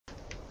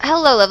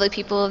Hello, lovely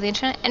people of the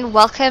internet, and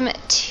welcome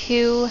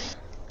to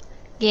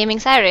Gaming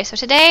Saturday. So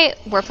today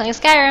we're playing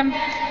Skyrim,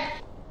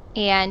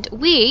 and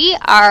we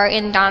are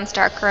in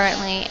Dawnstar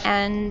currently.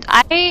 And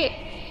I've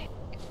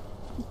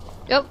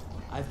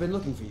been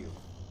looking for you.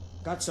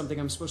 Got something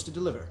I'm supposed to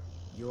deliver.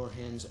 Your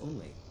hands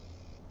only.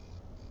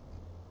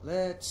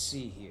 Let's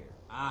see here.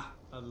 Ah,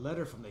 a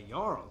letter from the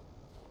Jarl.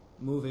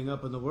 Moving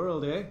up in the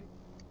world, eh?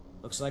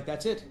 Looks like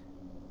that's it.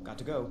 Got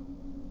to go.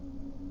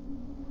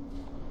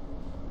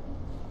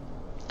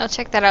 I'll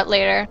check that out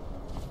later.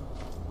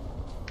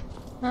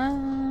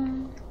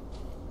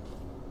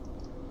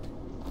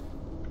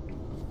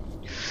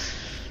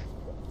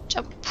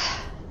 Jump.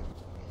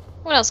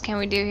 What else can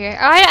we do here?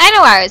 Oh, I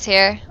know why I was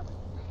here.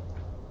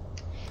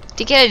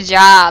 To get a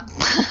job.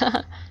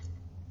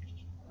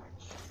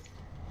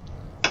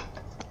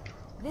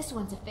 This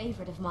one's a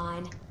favorite of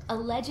mine. A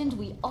legend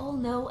we all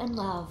know and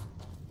love.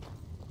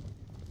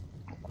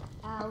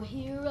 Our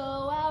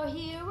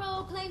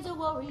hero claims a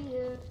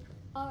warrior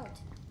art.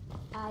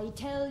 I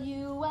tell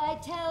you,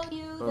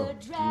 the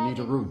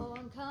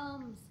dragonborn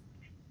comes.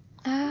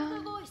 I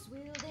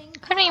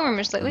don't even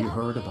remember lately. Have you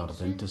heard about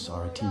Aventus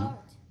Aretino?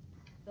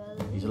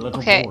 He's a little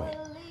Okay. boy.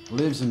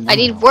 Lives in I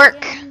need Windhelm.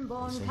 work. They say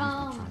he's been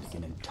trying to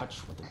get in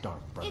touch with the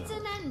Dark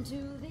Brotherhood.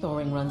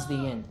 Thorin runs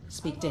the inn.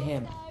 Speak to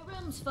him.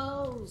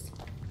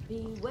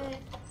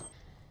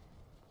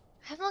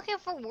 I'm looking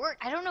for work.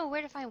 I don't know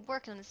where to find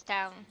work in this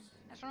town.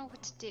 I don't know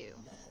what to do.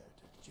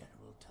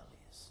 General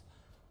Tullius,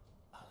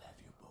 I'll have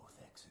you both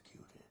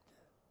executed.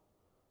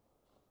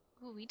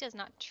 Ooh, he does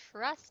not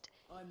trust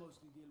I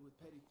mostly deal with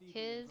petty thieves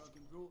his and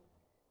drunken bro-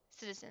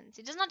 citizens.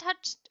 He does not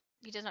touch.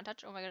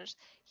 Oh my gosh.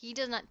 He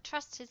does not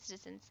trust his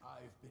citizens.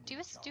 I've been Do you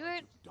have a in charge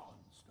steward? of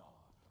Dawnstar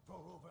for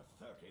over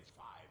 35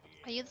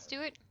 years. Are you the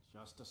steward?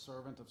 Just a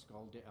servant of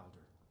Skald the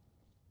Elder.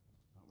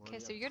 Not Okay,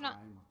 worthy so of you're not-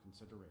 time or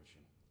consideration.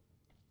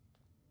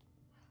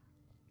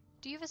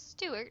 Do you have a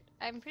steward?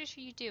 I'm pretty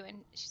sure you do.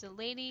 And she's a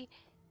lady.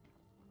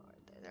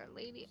 Or they're a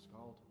lady.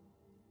 Skald,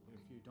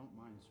 if you don't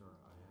mind, sir,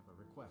 I have a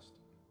request.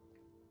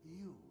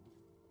 You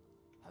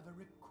have a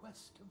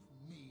request of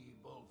me,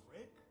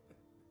 Bulfric?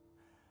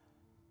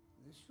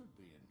 This should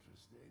be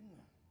interesting.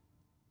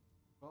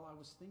 Well, I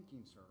was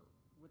thinking, sir,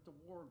 with the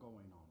war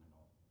going on and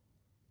all,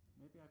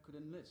 maybe I could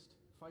enlist,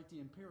 fight the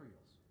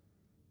Imperials.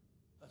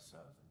 A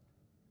servant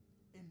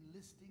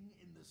enlisting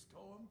in the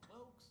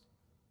Stormcloaks?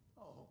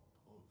 Oh,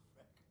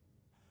 Bulfric.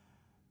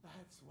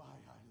 That's why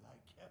I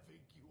like having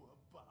you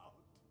about.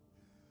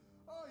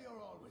 Oh,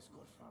 you're always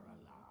good for a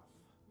laugh.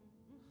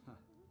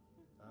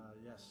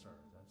 Yes, sir,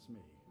 that's me.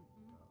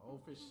 The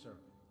oafish servant.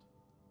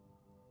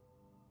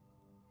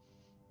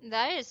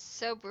 That is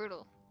so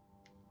brutal.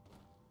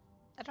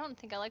 I don't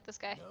think I like this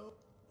guy. No,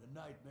 the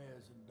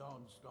nightmares in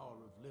Dawnstar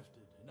have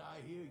lifted, and I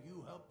hear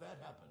you helped that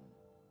happen.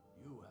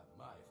 You have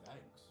my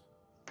thanks.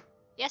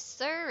 Yes,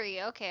 sir.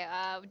 Okay.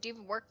 Do you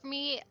have work for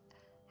me?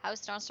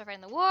 How's Dawnstar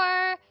fighting the war?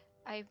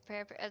 I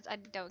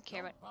don't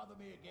care about. Don't bother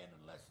me again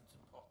unless it's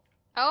important.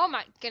 Oh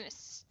my goodness!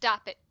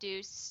 Stop it,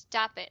 dude!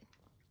 Stop it!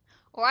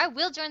 Or I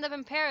will join the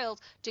Imperials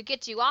to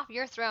get you off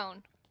your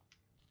throne.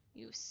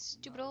 You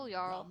stupid Not old as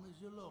Jarl. dumb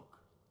as you look.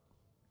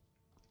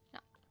 No.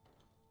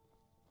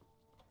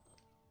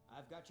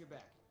 I've got your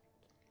back.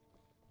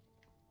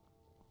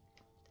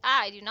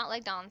 I do not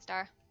like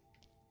Dawnstar.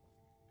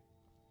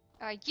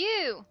 Are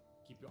you?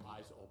 Keep your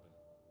eyes open.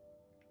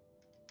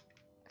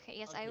 Okay.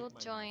 Yes, I'll I will take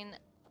my join.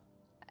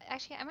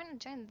 Actually, I'm gonna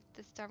join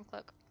the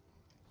Stormcloak.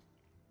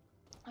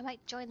 I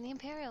might join the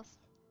Imperials.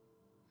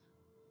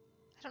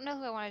 I don't know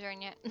who I want to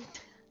join yet.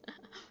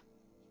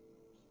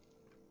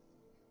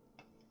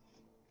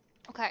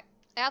 Okay,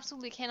 I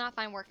absolutely cannot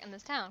find work in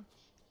this town.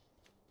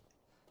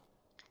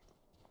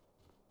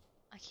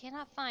 I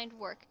cannot find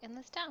work in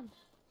this town.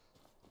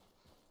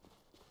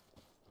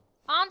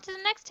 On to the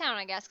next town,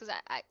 I guess, because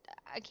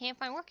I can't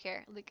find work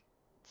here. Like,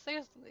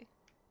 seriously.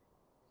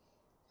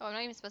 Oh, I'm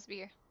not even supposed to be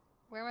here.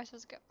 Where am I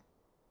supposed to go?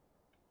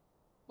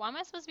 Why am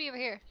I supposed to be over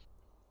here?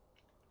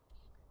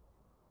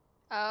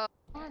 Oh, I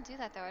don't want to do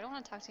that though. I don't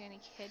want to talk to any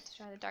kid to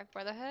join the Dark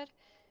Brotherhood.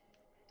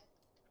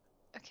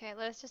 Okay,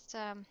 let's just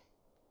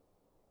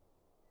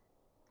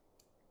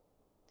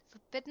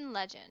Forbidden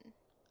Legend.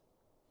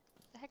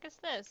 What the heck is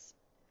this?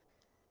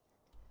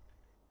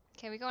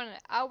 Okay, we're going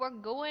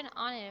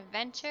on an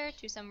adventure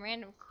to some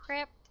random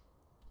crypt.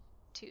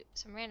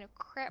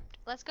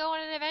 Let's go on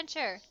an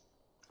adventure.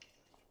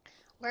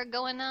 We're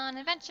going on an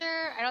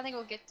adventure. I don't think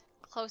we'll get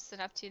close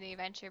enough to the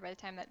adventure by the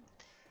time that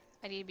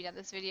I need to be done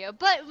this video,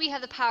 but we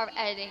have the power of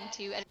editing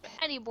to edit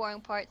any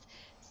boring parts.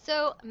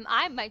 So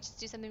I might just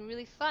do something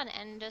really fun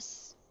and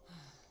just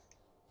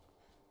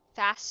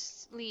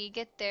fastly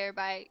get there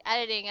by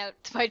editing out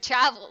my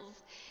travels,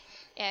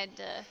 and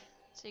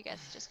so you guys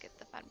just get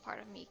the fun part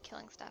of me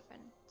killing stuff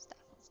and stuff.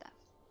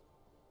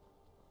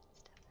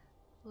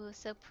 Ooh,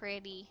 so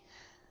pretty.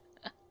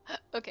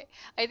 Okay,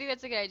 I think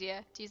that's a good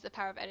idea to use the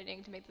power of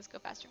editing to make this go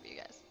faster for you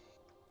guys.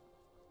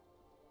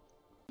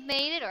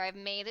 I've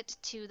made it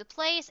to the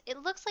place. It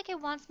looks like it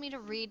wants me to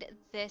read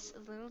this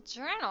little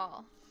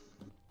journal.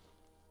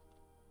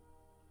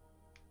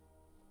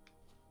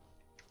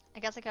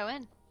 guess I go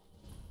in.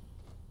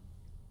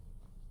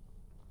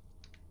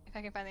 If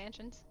I can find the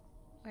entrance.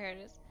 Where it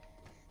is.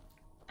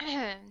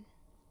 I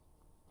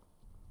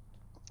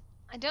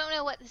don't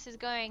know what this is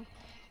going,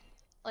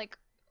 like,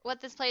 what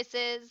this place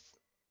is,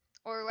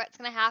 or what's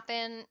gonna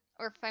happen,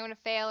 or if I'm gonna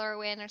fail or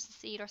win or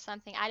succeed or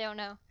something. I don't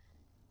know.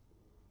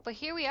 But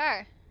here we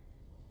are.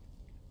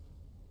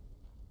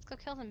 Let's go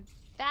kill some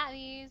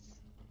baddies.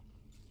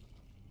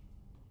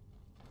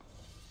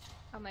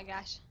 Oh my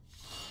gosh.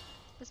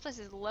 This place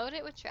is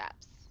loaded with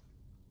traps.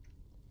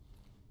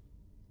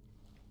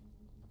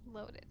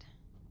 Loaded.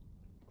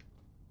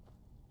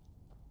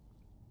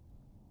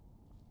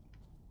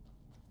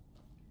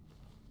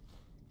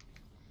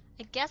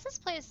 I guess this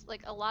place,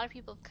 like, a lot of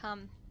people have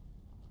come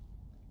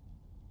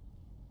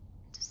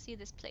to see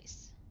this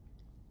place.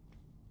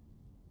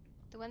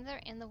 The ones that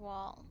are in the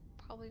wall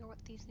probably are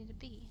what these need to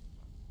be.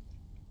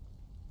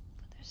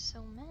 But there's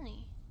so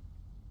many.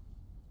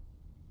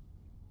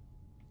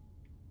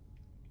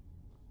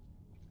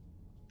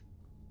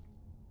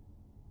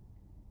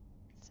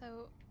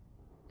 So,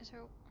 is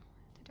there...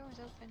 The door's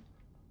open.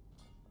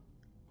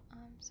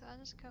 So I'll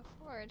just go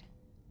forward.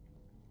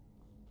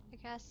 I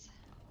guess.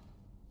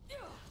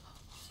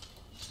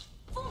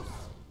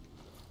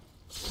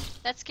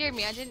 That scared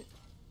me. I didn't...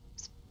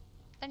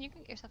 Then you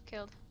can get yourself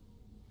killed.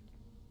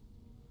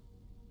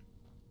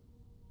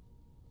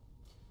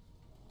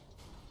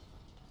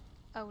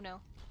 Oh no.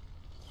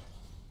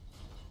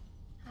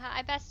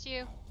 I best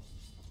you.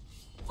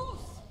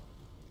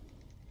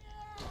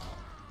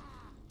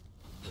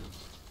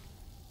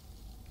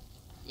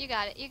 You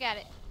got it, you got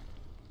it.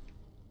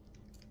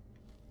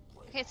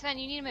 Okay, Sven,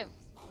 you need to move.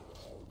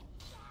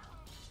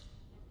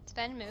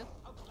 Sven, move.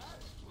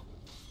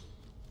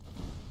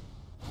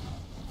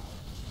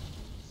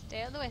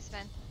 Stay out of the way,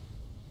 Sven.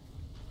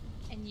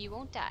 And you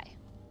won't die.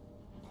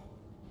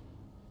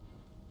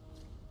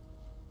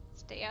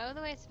 Stay out of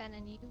the way, Sven,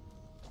 and you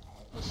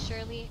will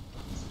surely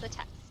pass the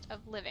test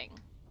of living.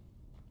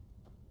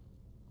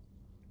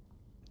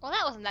 Well,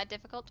 that wasn't that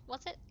difficult,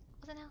 was it?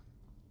 Was it now?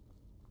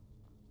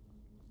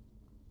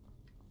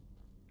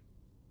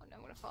 Oh no,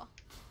 I'm gonna fall.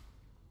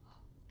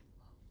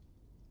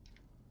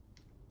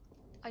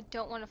 I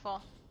don't want to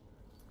fall.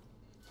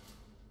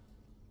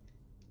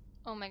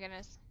 Oh my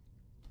goodness.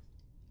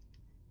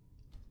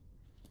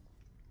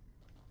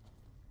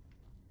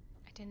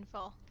 I didn't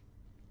fall.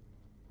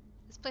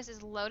 This place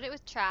is loaded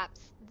with traps.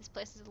 This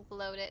place is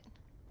loaded.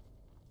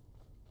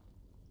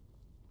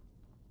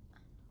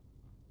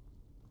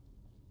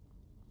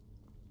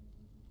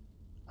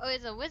 Oh,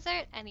 he's a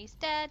wizard and he's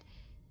dead.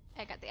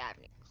 I got the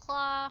Ivory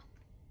Claw.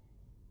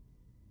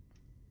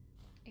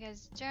 I got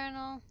his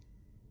journal.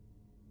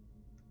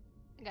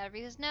 I gotta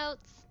read his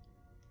notes.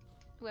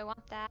 Do I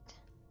want that?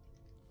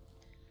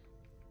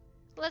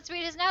 Let's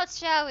read his notes,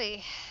 shall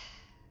we?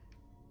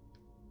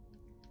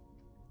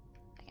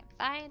 I can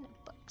find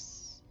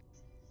books.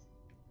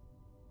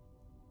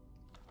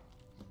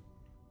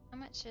 How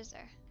much is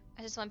there?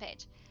 Oh, just one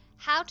page.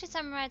 How to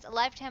summarize a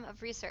lifetime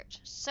of research.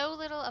 So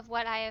little of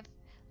what I have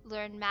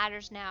learned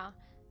matters now.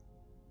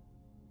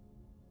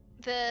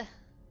 See,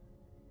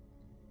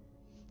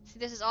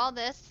 this is all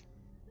this,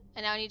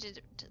 and now I need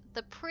to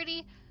the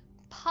pretty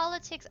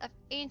politics of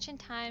ancient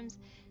times,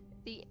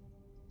 the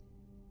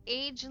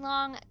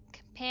age-long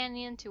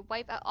companion to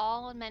wipe out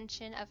all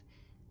mention of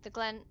the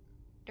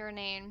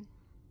Glendurnane.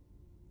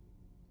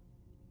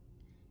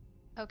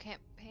 Oh,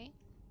 campaign?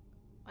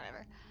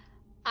 Whatever.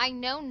 I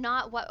know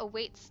not what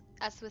awaits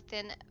us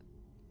within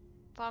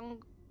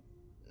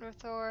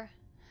Fongthor.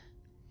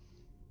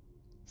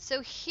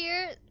 So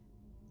here,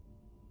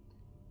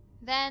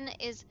 then,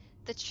 is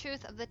the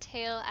truth of the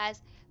tale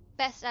as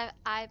best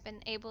I've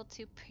been able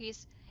to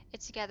piece it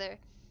together.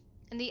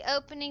 In the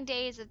opening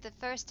days of the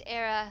First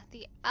Era,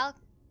 the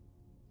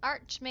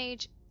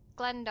Archmage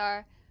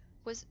Glendar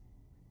was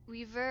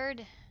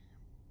revered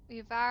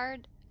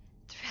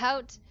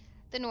throughout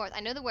the north. I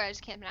know the word, I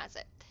just can't pronounce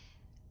it.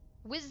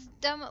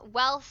 Wisdom,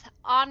 wealth,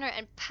 honor,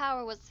 and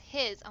power was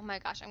his. Oh my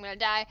gosh, I'm gonna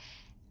die.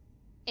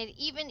 And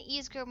even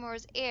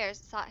Ysgramor's heirs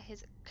sought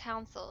his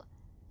counsel.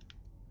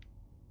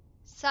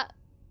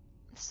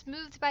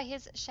 Smothered by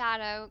his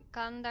shadow,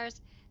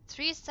 Glendar's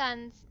 3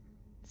 sons,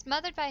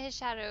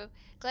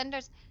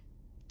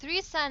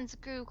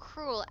 grew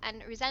cruel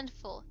and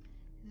resentful.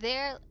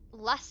 They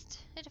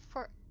lusted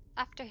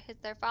after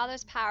their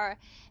father's power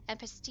and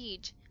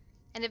prestige,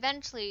 and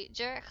eventually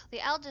Jurek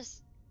the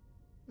eldest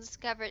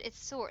discovered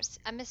its source,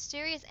 a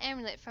mysterious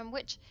amulet from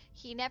which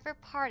he never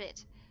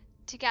parted.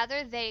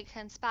 Together they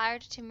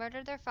conspired to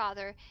murder their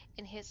father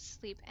in his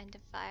sleep and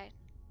divide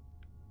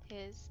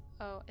his...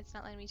 Oh, it's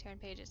not letting me turn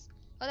pages.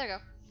 Oh, there we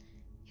go.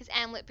 His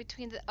amulet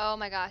between the... Oh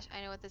my gosh,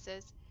 I know what this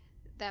is.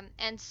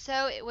 And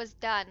so it was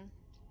done.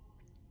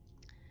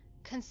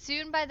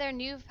 Consumed by their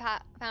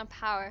newfound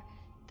power,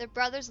 the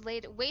brothers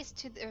laid waste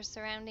to their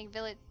surrounding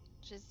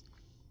villages,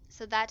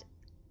 so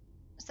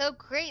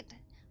great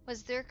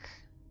was their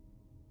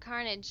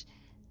carnage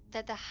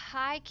that the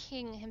High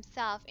King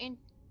himself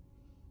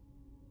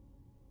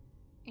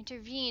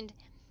intervened,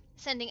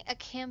 sending a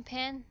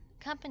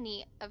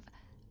company of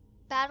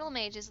battle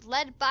mages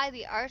led by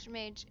the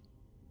archmage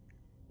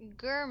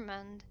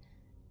Gurmund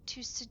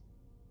to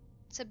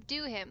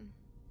subdue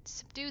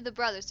the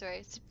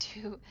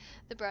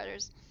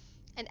brothers.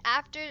 And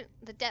after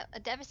a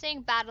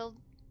devastating battle,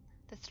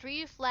 the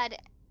three fled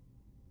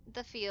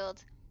the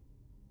field.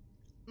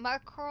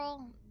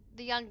 Markorl,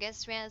 the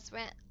youngest, ran.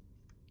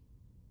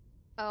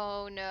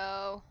 Oh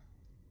no.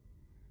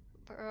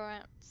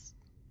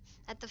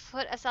 At the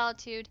foot of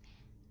Solitude,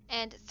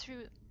 and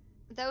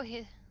though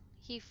he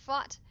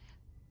fought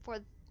for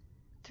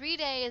 3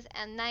 days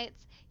and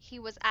nights, he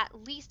was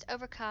at least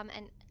overcome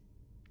and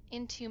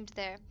entombed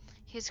there.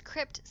 His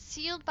crypt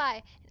sealed by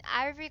an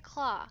ivory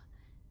claw.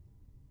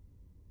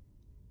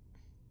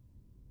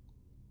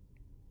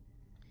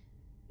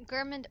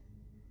 Gurmund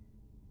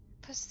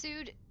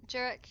pursued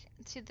Jurek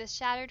to the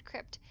shattered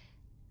crypt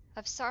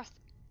of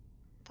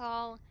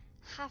Sarthal,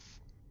 half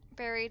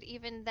buried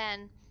even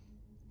then.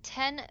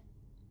 10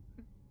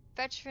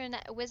 veteran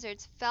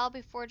wizards fell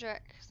before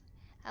Jurek's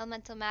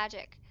elemental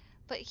magic,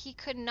 but he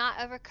could not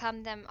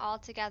overcome them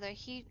altogether.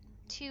 He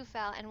too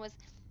fell and was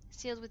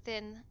sealed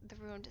within the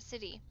ruined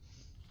city.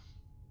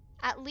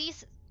 At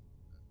least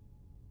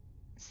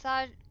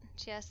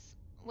Sargeus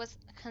was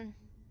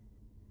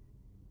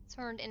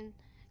concerned in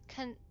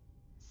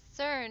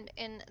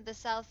the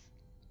south.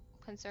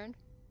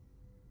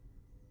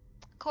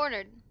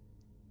 Cornered.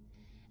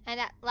 And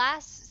at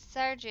last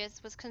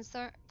Sargeus was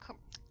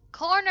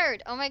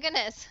cornered! Oh my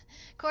goodness!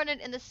 Cornered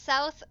in the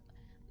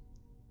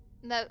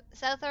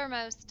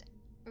southernmost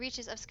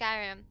reaches of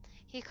Skyrim.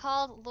 He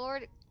called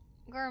Lord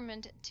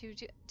Gurmund to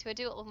a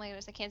duel. Oh my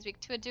goodness, I can't speak.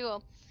 To a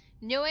duel,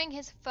 knowing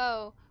his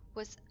foe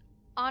was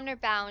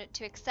honor-bound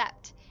to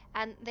accept,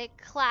 and they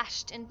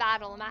clashed in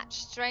battle,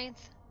 matched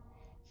strength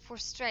for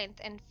strength,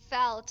 and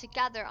fell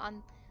together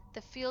on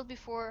the field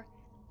before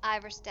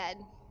Ivarstead.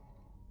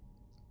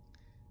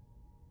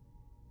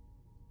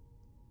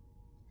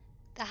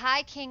 The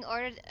High King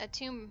ordered a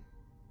tomb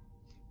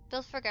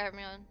built for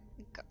Gurmund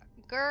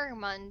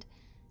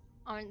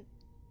on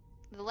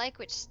the lake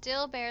which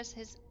still bears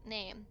his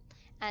name,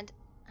 and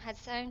had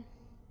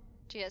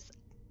Sargeus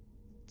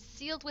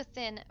sealed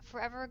within,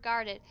 forever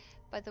guarded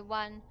by the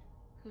one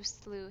who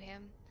slew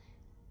him.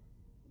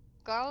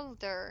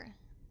 Galder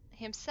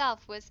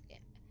himself was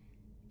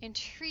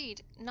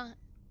interred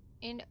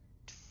in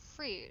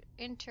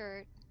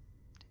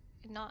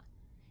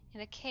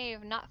a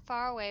cave not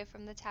far away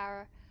from the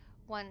tower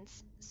where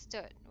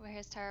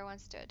his tower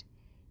once stood,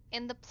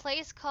 in the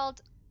place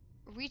called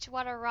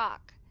Reachwater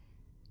Rock.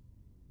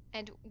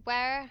 And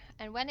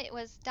when it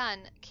was done,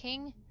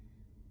 King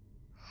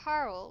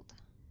Harold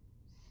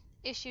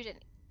issued an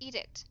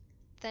edict.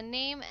 The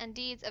name and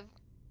deeds of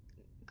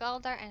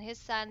Galdar and his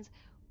sons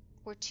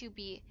were to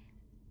be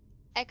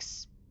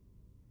expunged.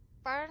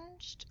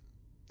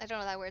 I don't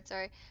know that word,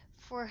 sorry.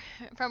 From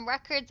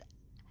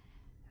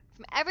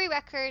every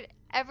record,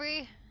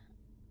 every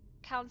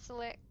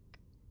councilic.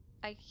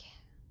 I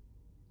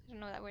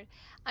don't know that word.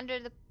 Under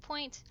the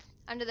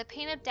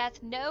pain of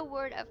death, no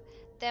word of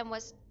them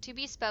was to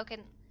be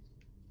spoken.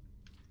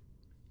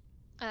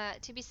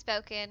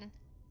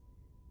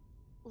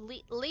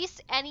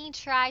 Lest any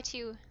try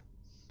to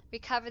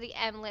recover the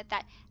amulet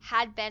that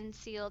had been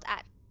sealed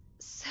at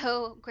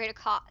so great a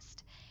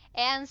cost.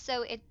 And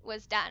so it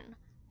was done.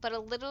 But a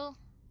little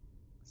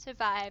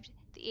survived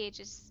the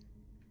ages.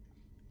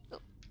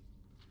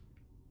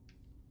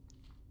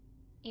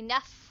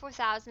 Enough for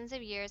thousands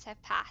of years have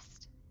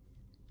passed,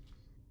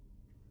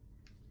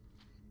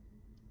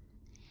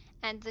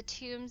 and the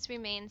tombs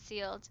remain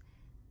sealed.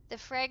 The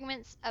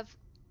fragments of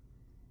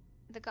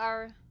the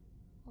Galdar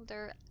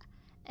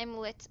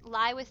amulet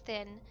lie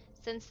within.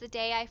 Since the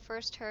day I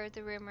first heard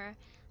the rumor,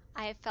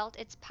 I have felt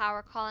its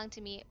power calling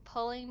to me,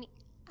 pulling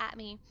at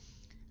me.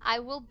 I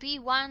will be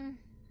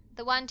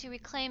the one to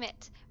reclaim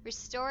it,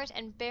 restore it,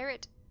 and bear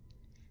it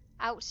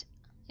out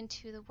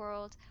into the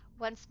world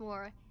once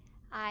more.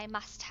 I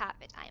must have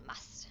it. I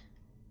must.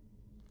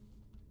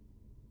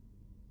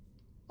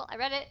 Well, I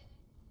read it.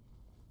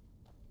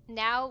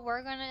 Now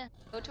we're gonna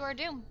go to our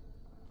doom.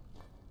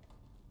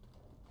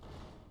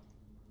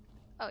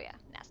 Oh yeah,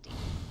 nasty.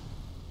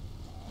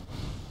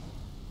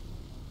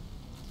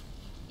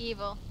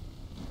 Evil.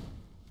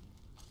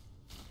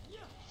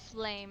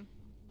 Flame.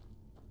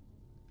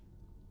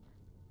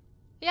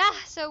 Yeah,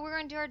 so we're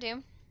gonna do our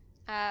doom.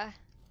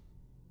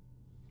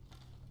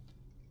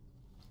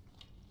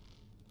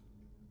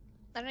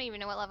 I don't even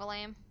know what level I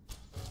am.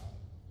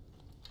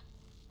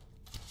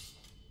 Oh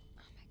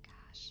my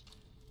gosh.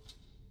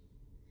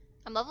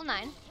 I'm level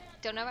 9.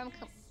 Don't know if I'm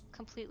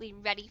completely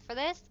ready for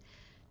this.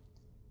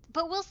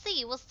 But we'll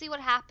see. We'll see what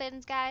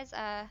happens, guys.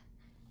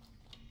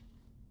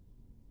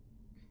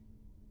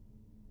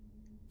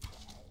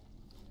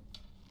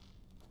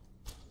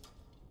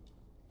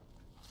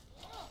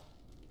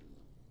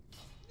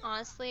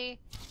 Honestly,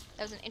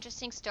 that was an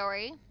interesting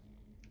story.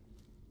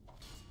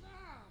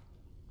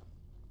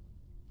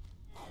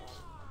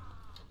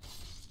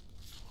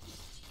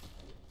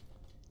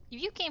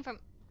 If you came from...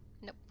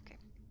 Nope, okay.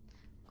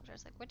 I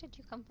was like, where did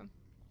you come from?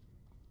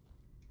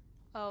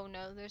 Oh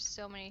no, there's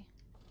so many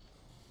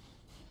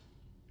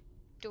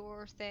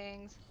door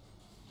things.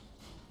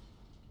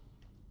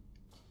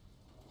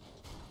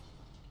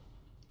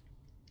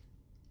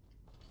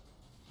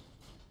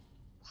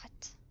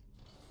 What?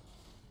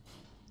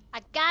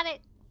 I got it!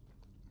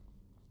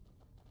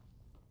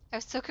 I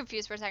was so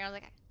confused for a second. I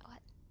was like, what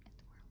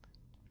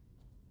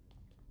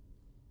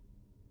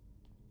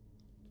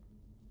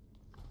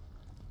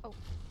in the world? Oh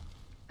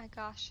my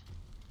gosh.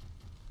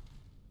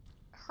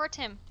 Hurt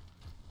him.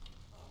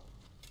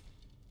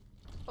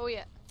 Oh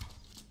yeah.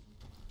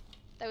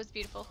 That was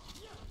beautiful.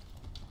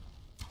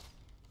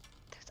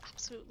 That was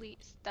absolutely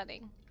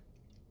stunning.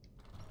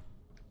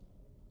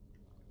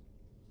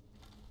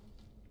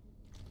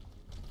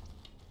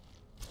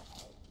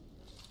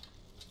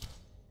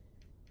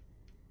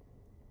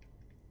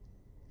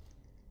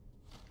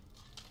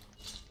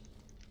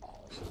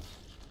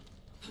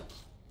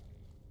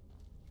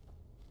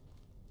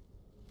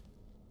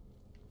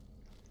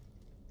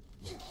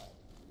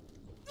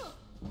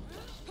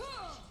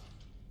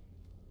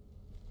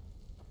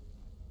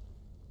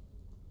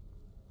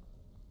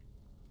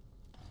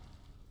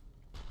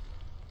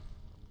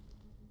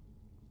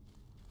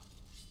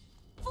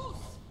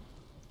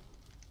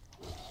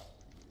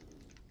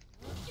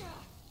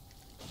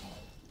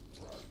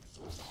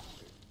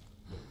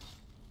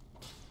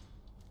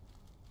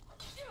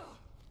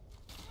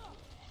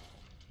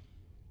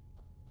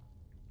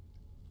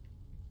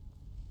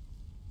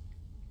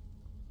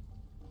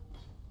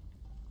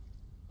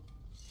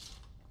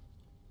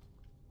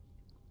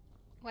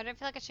 Why do I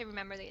feel like I should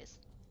remember these?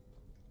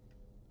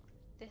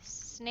 This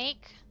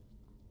snake,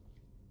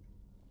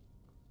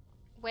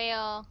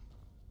 whale,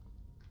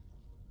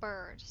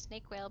 bird,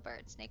 snake, whale,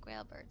 bird, snake,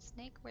 whale, bird,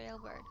 snake, whale,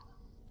 bird.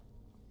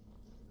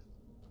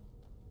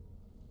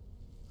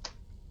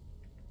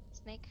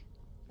 Snake,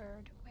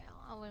 bird, whale.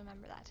 I'll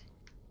remember that.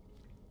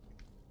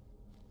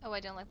 Oh, I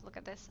don't like to look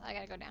at this. I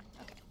gotta go down.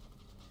 Okay.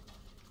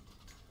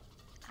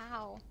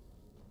 Ow.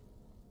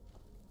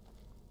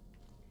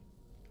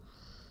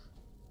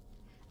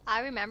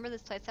 I remember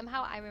this place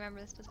somehow. I remember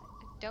this place.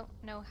 I don't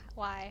know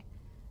why,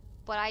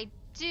 but I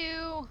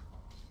do.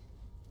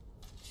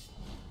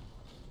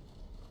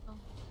 Oh.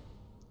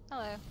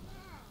 Hello.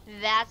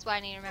 That's why I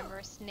need to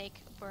remember snake,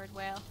 bird,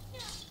 whale.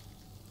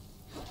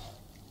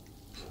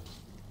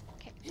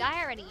 Okay,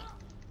 die already.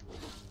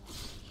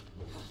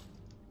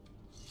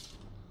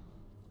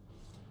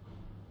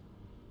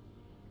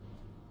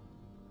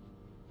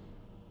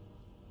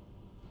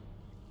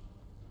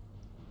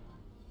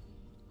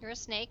 You're a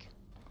snake.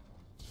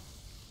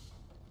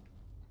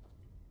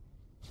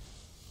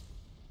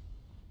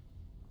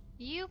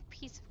 You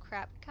piece of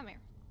crap. Come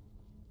here.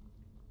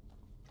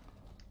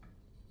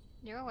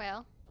 You're a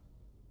whale.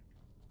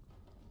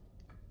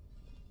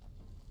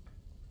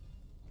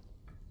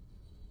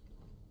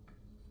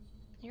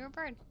 You're a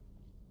bird.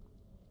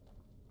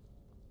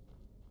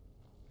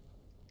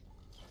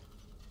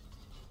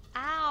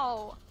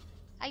 Ow!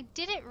 I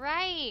did it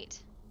right!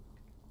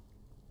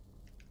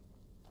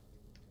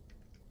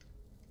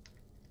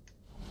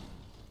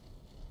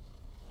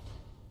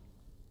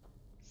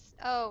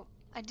 Oh,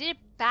 I did it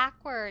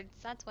backwards.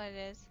 That's what it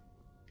is.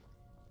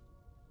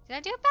 Did I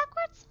do it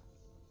backwards?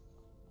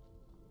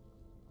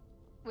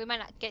 We might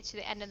not get to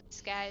the end of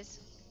this, guys.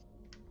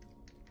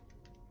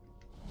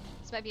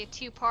 This might be a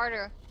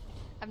two-parter.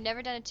 I've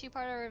never done a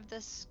two-parter of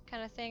this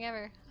kind of thing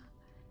ever.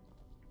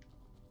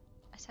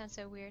 I sound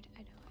so weird.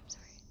 I know. I'm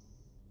sorry.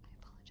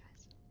 I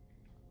apologize.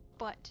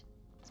 But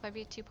this might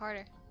be a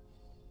two-parter.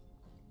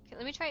 Okay,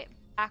 let me try it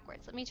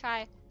backwards. Let me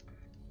try.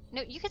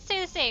 No, you could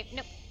stay the same.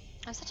 Nope.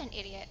 I'm such an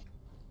idiot.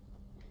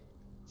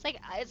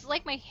 It's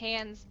like my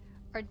hands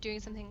are doing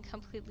something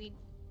completely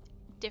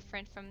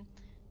different from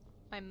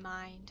my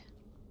mind.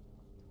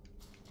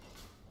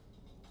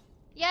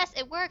 Yes,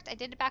 it worked. I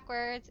did it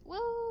backwards.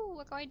 Woo!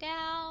 We're going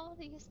down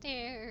these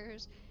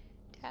stairs.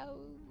 Down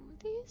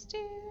these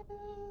stairs.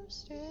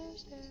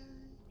 Stairs, stairs.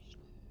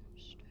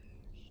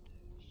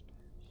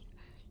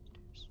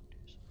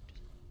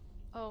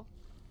 Oh,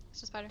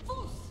 it's a spider.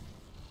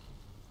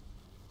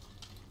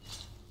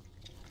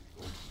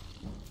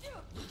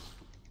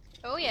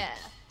 Oh yeah.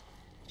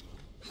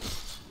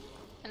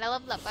 And I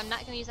leveled up. I'm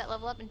not gonna use that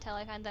level up until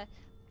I find the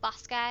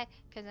boss guy,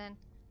 because then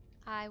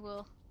I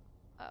will.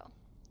 Oh,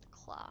 the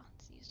claw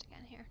is used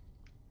again here.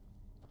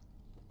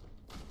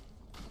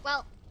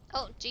 Well,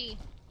 oh gee,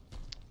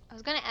 I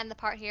was gonna end the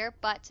part here,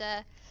 but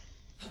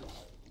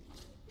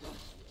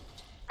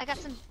I got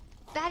some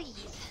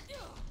baddies.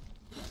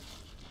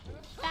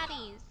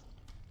 Baddies.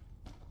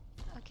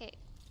 Okay.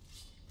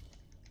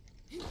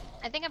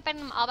 I think I'm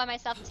fighting them all by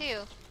myself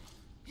too.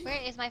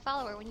 Where is my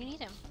follower when you need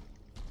him?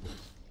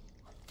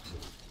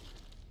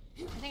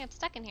 I think I'm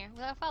stuck in here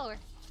without a follower.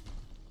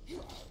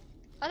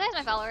 Oh, there's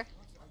my follower.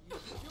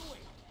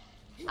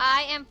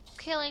 I am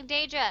killing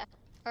Daedra.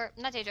 Or,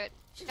 not Daedra.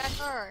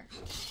 Dragar.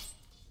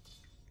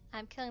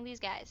 I'm killing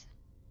these guys.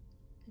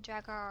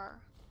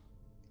 Dragar.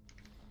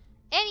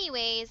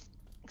 Anyways,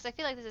 because I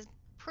feel like this is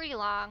pretty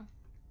long.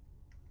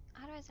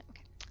 How do I say?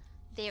 Okay.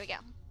 There we go.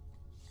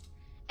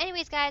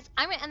 Anyways, guys,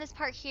 I'm gonna end this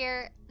part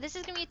here. This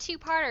is gonna be a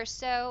two-parter,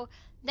 so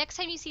next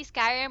time you see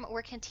Skyrim,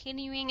 we're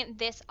continuing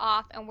this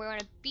off, and we're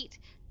gonna beat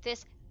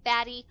this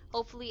baddie.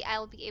 Hopefully, I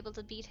will be able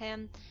to beat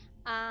him.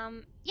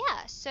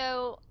 Yeah.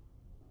 So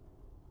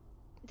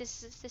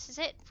this is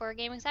it for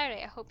Gaming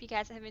Saturday. I hope you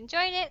guys have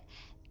enjoyed it,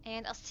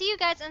 and I'll see you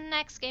guys in the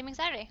next Gaming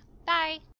Saturday. Bye.